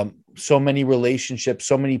so many relationships,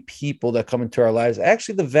 so many people that come into our lives.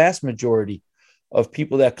 Actually, the vast majority of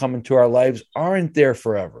people that come into our lives aren't there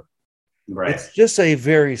forever. Right. It's just a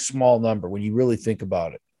very small number when you really think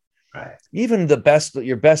about it. Right. Even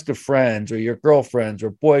your best of friends or your girlfriends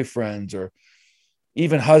or boyfriends or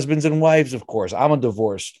even husbands and wives, of course. I'm a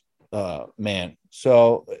divorced man.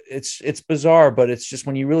 So it's bizarre, but it's just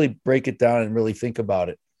when you really break it down and really think about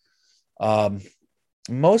it.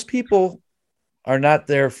 Most people are not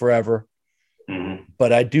there forever,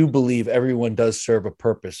 but I do believe everyone does serve a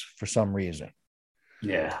purpose for some reason.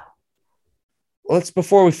 Yeah.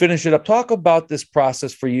 Before we finish it up, talk about this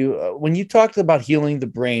process for you. When you talked about healing the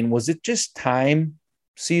brain, was it just time,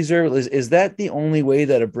 Cesar? Is that the only way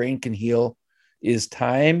that a brain can heal is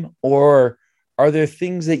time? Or are there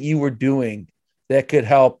things that you were doing that could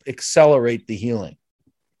help accelerate the healing?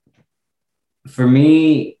 For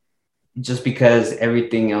me, just because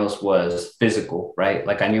everything else was physical, right?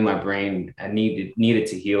 Like I knew my brain I needed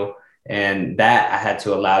to heal. And that I had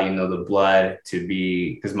to allow, the blood to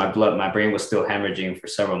be, because my brain was still hemorrhaging for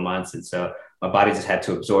several months. And so my body just had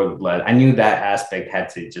to absorb the blood. I knew that aspect had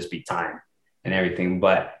to just be time and everything.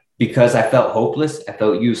 But because I felt hopeless, I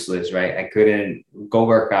felt useless, right? I couldn't go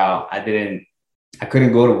work out. I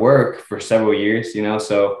couldn't go to work for several years,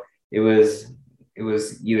 so it was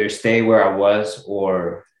either stay where I was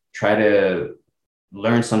or try to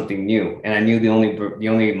learn something new. And I knew the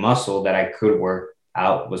only muscle that I could work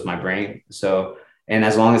out was my brain. So, and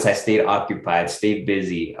as long as I stayed occupied, stayed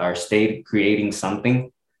busy, or stayed creating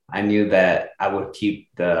something, I knew that I would keep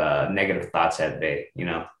the negative thoughts at bay,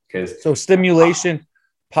 because stimulation,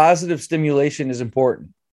 positive stimulation is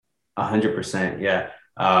important. 100%. Yeah.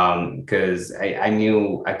 Because I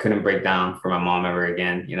knew I couldn't break down for my mom ever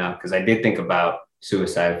again, because I did think about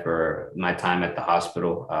suicide for my time at the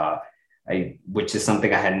hospital, which is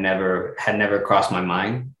something I had never crossed my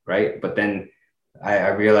mind. Right. But then I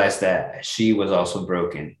realized that she was also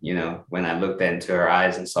broken, when I looked into her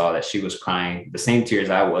eyes and saw that she was crying the same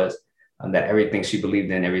tears I was, that everything she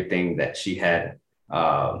believed in, everything that she had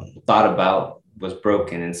thought about was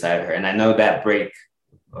broken inside her. And I know that break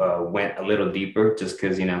went a little deeper just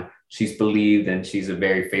because, she's believed and she's a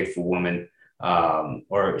very faithful woman,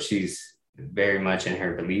 or she's very much in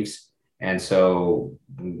her beliefs. And so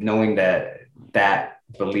knowing that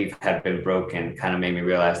belief had been broken kind of made me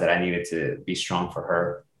realize that I needed to be strong for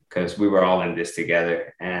her because we were all in this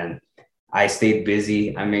together. And I stayed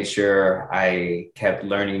busy. I made sure I kept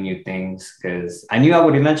learning new things because I knew I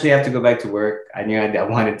would eventually have to go back to work. I knew I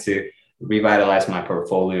wanted to revitalize my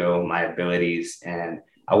portfolio, my abilities, and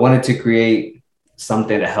I wanted to create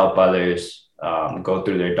something to help others go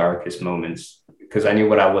through their darkest moments because I knew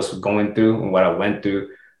what I was going through and what I went through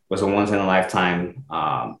was a once in a lifetime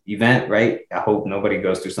event, right? I hope nobody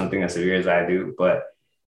goes through something as severe as I do, but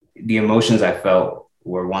the emotions I felt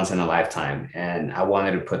were once in a lifetime. And I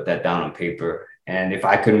wanted to put that down on paper. And if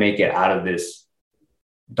I could make it out of this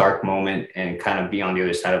dark moment and kind of be on the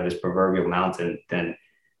other side of this proverbial mountain, then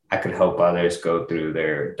I could help others go through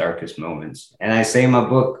their darkest moments. And I say in my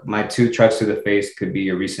book, my 2 trucks to the face could be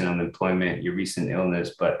your recent unemployment, your recent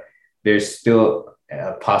illness, but there's still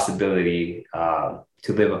a possibility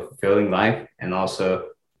to live a fulfilling life and also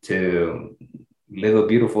to live a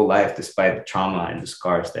beautiful life despite the trauma and the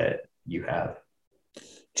scars that you have.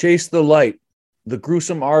 Chase the Light, The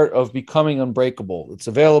Gruesome Art of Becoming Unbreakable. It's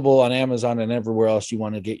available on Amazon and everywhere else you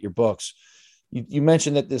want to get your books. You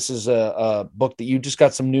mentioned that this is a book that you just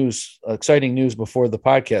got some news, exciting news before the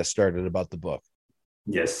podcast started about the book.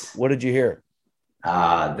 Yes. What did you hear?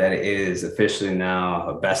 That it is officially now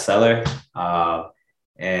a bestseller.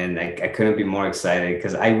 And I couldn't be more excited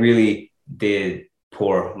because I really did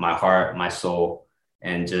pour my heart, my soul,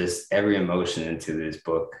 and just every emotion into this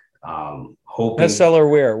book. Hoping bestseller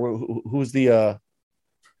where? Who's the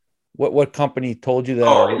what company told you that?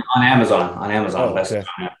 On Amazon. On Amazon. Oh, okay.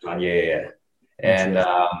 On Amazon. Yeah. And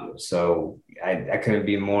so I couldn't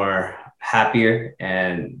be more happier,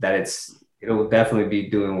 and that it'll definitely be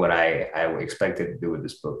doing what I expected to do with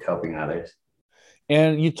this book, helping others.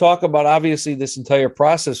 And you talk about obviously this entire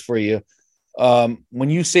process for you. When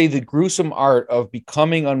you say the gruesome art of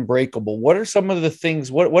becoming unbreakable, what are some of the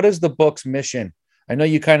things? What is the book's mission? I know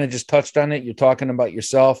you kind of just touched on it. You're talking about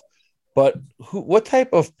yourself, but what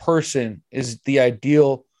type of person is the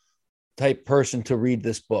ideal type person to read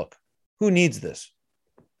this book? Who needs this?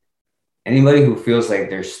 Anybody who feels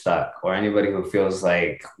like they're stuck, or anybody who feels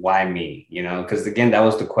like, why me? Because again, that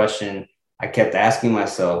was the question I kept asking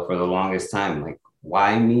myself for the longest time. Like,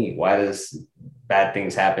 why me? Why does bad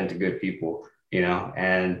things happen to good people?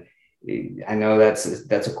 And I know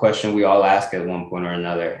that's a question we all ask at one point or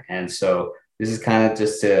another. And so this is kind of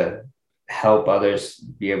just to help others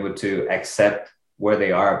be able to accept where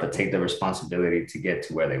they are, but take the responsibility to get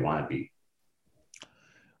to where they want to be.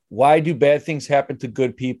 Why do bad things happen to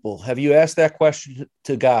good people? Have you asked that question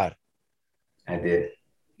to God? I did.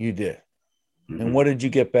 You did. Mm-hmm. And what did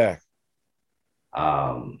you get back?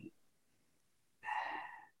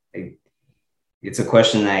 It's a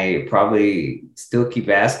question I probably still keep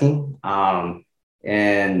asking.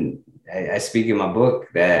 And I speak in my book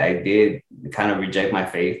that I did kind of reject my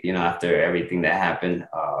faith, after everything that happened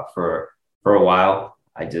for a while.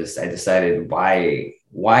 I decided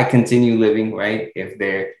why continue living, right? If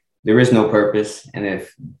there is no purpose, and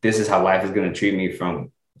if this is how life is going to treat me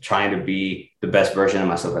from trying to be the best version of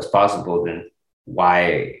myself as possible, then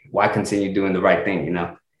why continue doing the right thing,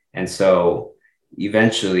 And so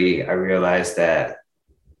eventually I realized that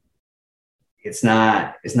it's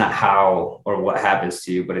not how or what happens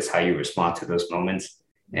to you, but it's how you respond to those moments.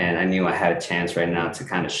 And I knew I had a chance right now to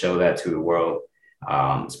kind of show that to the world,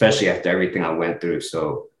 especially after everything I went through.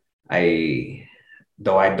 So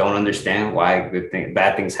though I don't understand why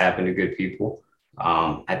bad things happen to good people,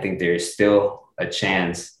 I think there's still a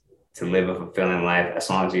chance to live a fulfilling life as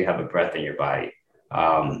long as you have a breath in your body.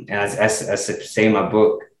 And as I say in my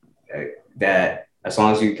book, that as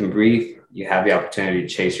long as you can breathe, you have the opportunity to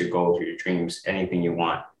chase your goals or your dreams, anything you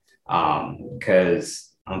want.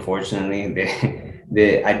 Because unfortunately,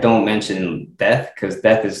 I don't mention death, because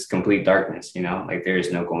death is complete darkness, like there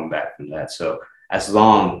is no going back from that. So as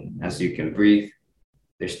long as you can breathe,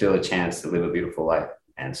 there's still a chance to live a beautiful life.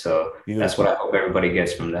 And so That's what I hope everybody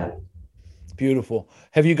gets from that. Beautiful.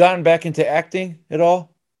 Have you gotten back into acting at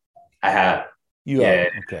all? I have. Yeah.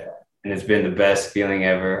 Okay. And it's been the best feeling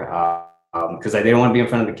ever. Because I didn't want to be in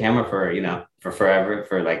front of the camera for forever,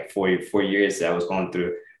 for like 4 years. I was going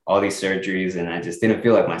through all these surgeries and I just didn't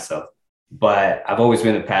feel like myself. But I've always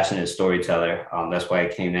been a passionate storyteller. That's why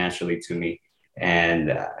it came naturally to me.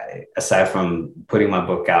 And aside from putting my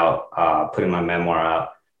book out, putting my memoir out,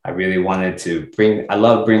 I really wanted to I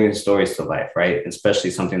love bringing stories to life, right? Especially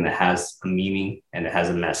something that has a meaning and it has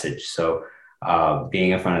a message. So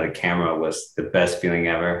being in front of the camera was the best feeling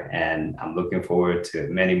ever. And I'm looking forward to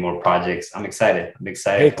many more projects. I'm excited.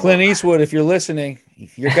 Hey, Clint Eastwood, if you're listening,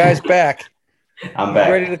 your guy's back. He's back.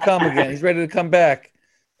 Ready to come again. He's ready to come back.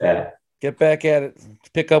 Yeah. Get back at it.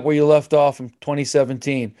 Pick up where you left off in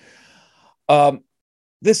 2017.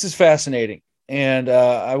 This is fascinating. And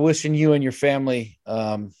I wish you and your family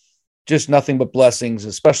just nothing but blessings,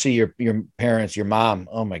 especially your parents, your mom.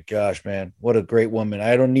 Oh my gosh, man, what a great woman.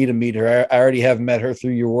 I don't need to meet her. I already have met her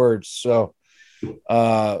through your words. So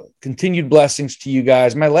continued blessings to you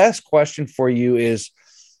guys. My last question for you is,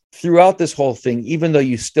 throughout this whole thing, even though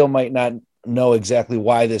you still might not know exactly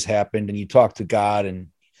why this happened, and you talk to God and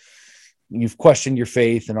you've questioned your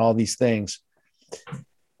faith and all these things,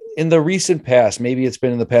 in the recent past, maybe it's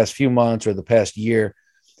been in the past few months or the past year,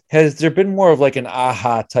 has there been more of like an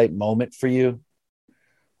aha type moment for you?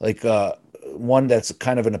 Like one that's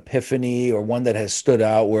kind of an epiphany, or one that has stood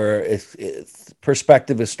out where it's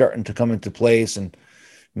perspective is starting to come into place, and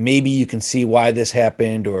maybe you can see why this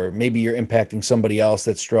happened, or maybe you're impacting somebody else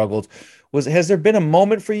that struggled. Has there been a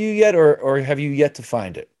moment for you yet, or have you yet to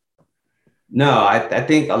find it? No, I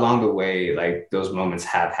think along the way, like those moments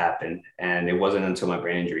have happened, and it wasn't until my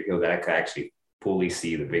brain injury healed that I could actually fully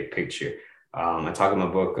see the big picture. I talk in my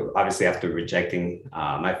book, obviously after rejecting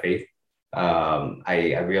my faith,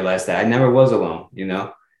 I realized that I never was alone.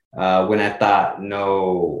 When I thought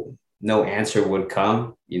no answer would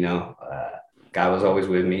come, God was always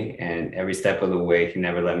with me, and every step of the way, He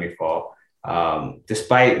never let me fall.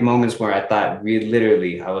 Despite moments where I thought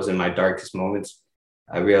literally I was in my darkest moments,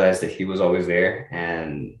 I realized that He was always there,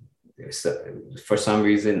 and for some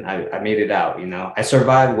reason I made it out. I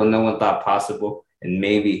survived when no one thought possible, and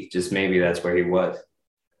maybe, just maybe, that's where He was.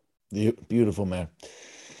 Beautiful, man.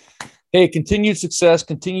 Hey, continued success,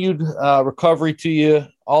 continued recovery to you.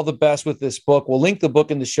 All the best with this book. We'll link the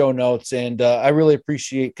book in the show notes, and I really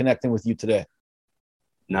appreciate connecting with you today.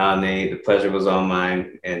 Nah, Nate, the pleasure was all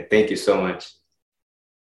mine, and thank you so much.